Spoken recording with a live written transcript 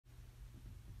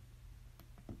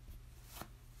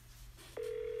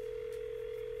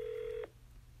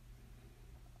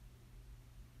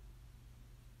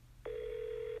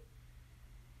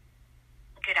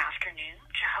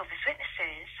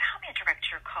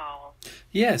call.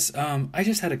 Yes, I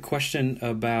just had a question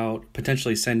about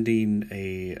potentially sending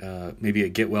maybe a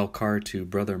get well card to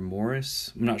Brother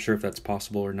Morris. I'm not sure if that's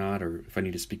possible or not, or if I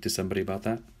need to speak to somebody about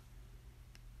that.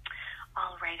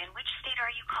 All right, and which state are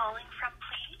you calling from,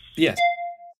 please? Yes.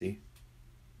 Thank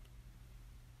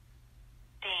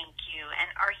you. And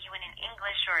are you in an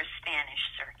English or a Spanish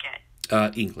circuit?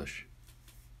 English.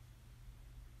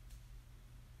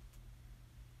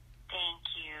 Thank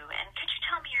you. And could you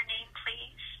tell me your name,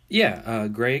 please? Yeah,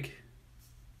 Greg.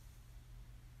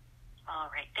 All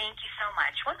right, thank you so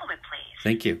much. One moment, please.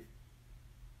 Thank you.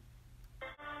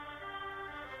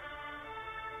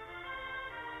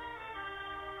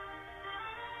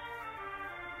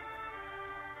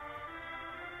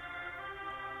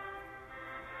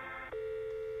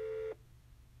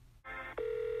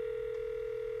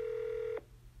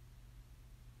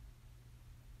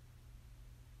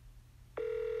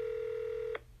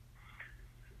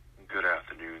 Good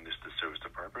afternoon. This is the service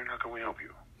department. How can we help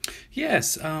you?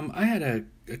 Yes, I had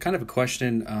a kind of a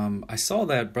question. I saw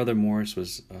that Brother Morris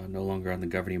was no longer on the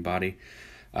governing body.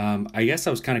 I guess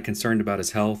I was kind of concerned about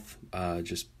his health,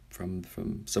 just from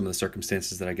some of the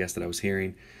circumstances that I was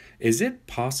hearing. Is it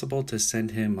possible to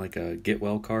send him like a get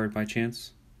well card by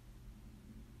chance?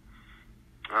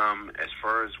 As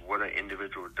far as what an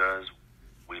individual does,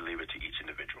 we leave it to each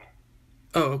individual.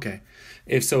 Oh, okay.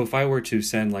 If I were to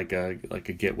send like a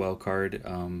get well card,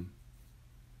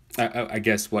 I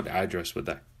guess what address would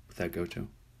that go to?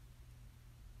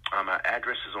 Our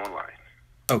address is online.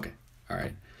 Okay. All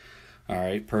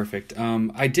right. Perfect.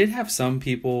 I did have some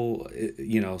people,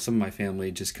 some of my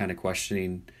family just kind of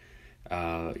questioning,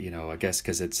 I guess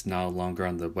because it's no longer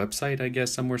on the website, I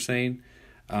guess some were saying.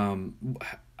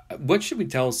 What should we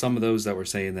tell some of those that were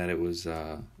saying that it was,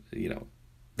 that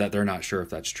they're not sure if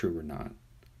that's true or not?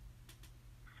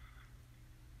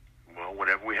 Well,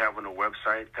 whatever we have on the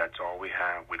website, that's all we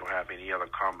have. We don't have any other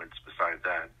comments besides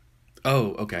that.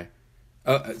 Oh, okay.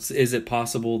 Is it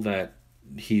possible that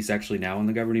he's actually now in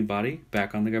the governing body,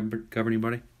 back on the governing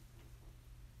body?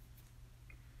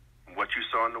 What you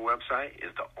saw on the website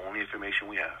is the only information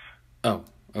we have. Oh,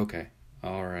 okay.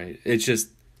 All right. It just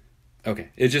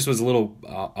was a little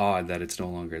odd that it's no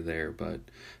longer there, but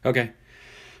okay.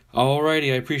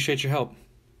 Alrighty, I appreciate your help.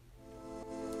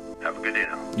 Have a good day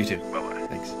now. You too. Bye-bye.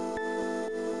 Thanks.